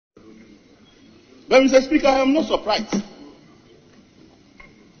But Mr. Speaker, I am not surprised.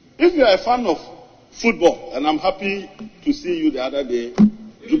 If you are a fan of football, and I'm happy to see you the other day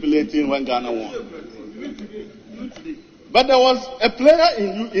jubilating when Ghana won. But there was a player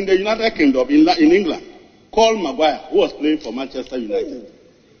in the United Kingdom, in England, called Maguire, who was playing for Manchester United.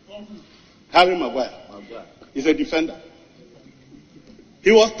 Harry Maguire. He's a defender.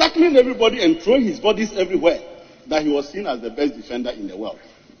 He was tackling everybody and throwing his bodies everywhere, that he was seen as the best defender in the world.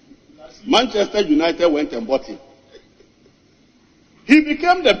 Manchester United went and bought him. He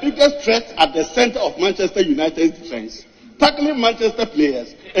became the biggest threat at the center of Manchester United's defense, tackling Manchester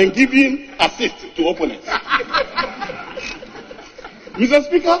players and giving assists to opponents. Mr.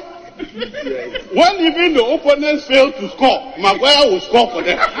 Speaker, when even the opponents failed to score, Maguire will score for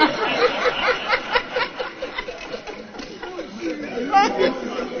them.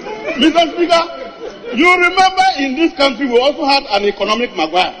 Mr. Speaker, you remember in this country we also had an economic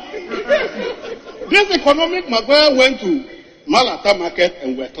Maguire. This economic Maguire went to Malata market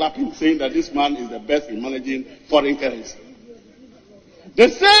and were clapping, saying that this man is the best in managing foreign currency. The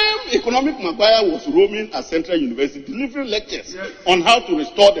same economic Maguire was roaming at Central University, delivering lectures on how to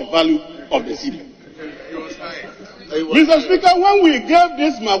restore the value of the city. Mr. Speaker, when we gave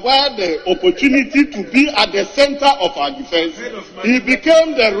this Maguire the opportunity to be at the center of our defense, he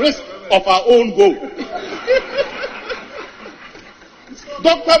became the risk of our own goal.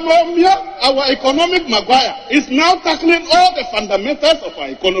 Dr. Momia, our economic Maguire, is now tackling all the fundamentals of our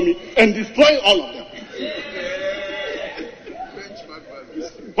economy and destroying all of them.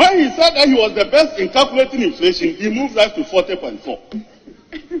 When he said that he was the best in calculating inflation, he moved us to 40.4.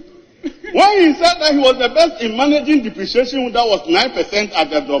 When he said that he was the best in managing depreciation, that was 9% at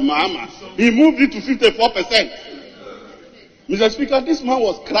the Mahama, he moved it to 54%. Mr. Speaker, this man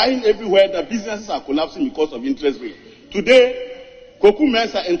was crying everywhere that businesses are collapsing because of interest rate. Today, Koku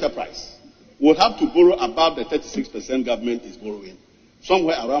Mensa Enterprise will have to borrow above the 36% government is borrowing,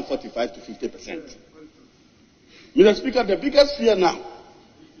 somewhere around 45 to 50%. Mr. Speaker, the biggest fear now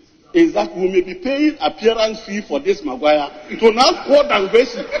is that we may be paying appearance fee for this Maguire to now score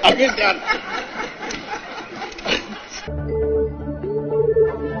against Ghana.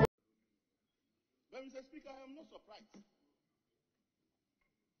 But Mr. Speaker, I am not surprised.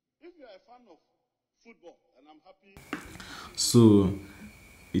 If you are a fan of football, and I'm happy. So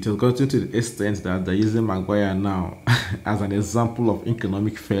it has gotten to the extent that they're using Maguire now as an example of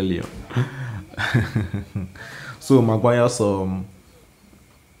economic failure. So Maguire's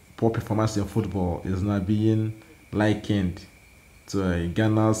poor performance in football is now being likened to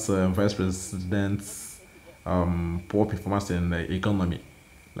Ghana's vice president's poor performance in the economy.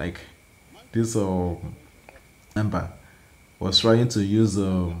 Like this member was trying to use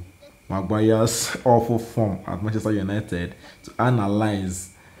Maguire's awful form at Manchester United to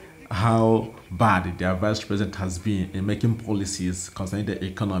analyze how bad their vice president has been in making policies concerning the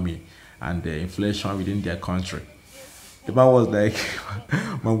economy and the inflation within their country. The man was like,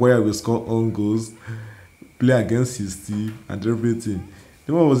 Maguire will score own goals, play against his team, and everything.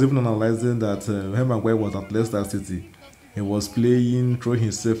 The man was even analyzing that when Maguire was at Leicester City, he was playing, throwing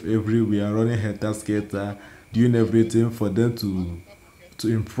himself everywhere, running header-skater, doing everything for them to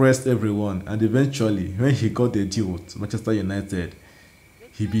impress everyone. And eventually, when he got the deal to Manchester United,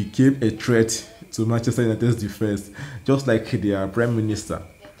 he became a threat to Manchester United's defense, just like their prime minister,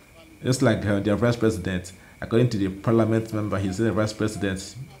 just like their vice president. According to the Parliament member, he's the vice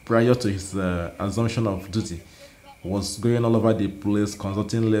president prior to his assumption of duty, was going all over the place,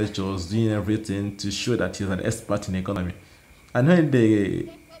 consulting lectures, doing everything to show that he's an expert in economy. And when the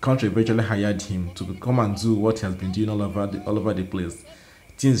country eventually hired him to come and do what he has been doing all over the place,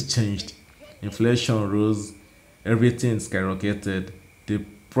 things changed. Inflation rose, everything skyrocketed, the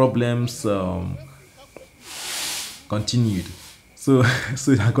problems continued. So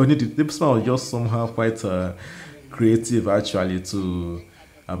according to this man was just somehow quite creative actually to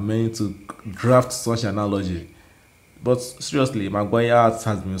draft such analogy. But seriously, Maguire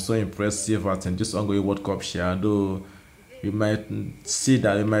has been so impressive at this ongoing World Cup share, though we might see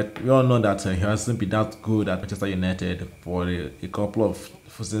that we all know that he hasn't been that good at Manchester United for a couple of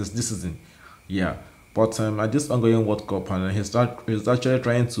since this season. Yeah. But at this ongoing World Cup, and he's actually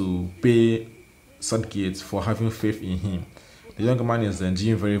trying to pay Southgate for having faith in him. The young man is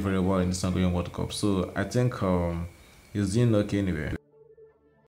doing very, very well in this ongoing World Cup. So I think he's doing okay anyway.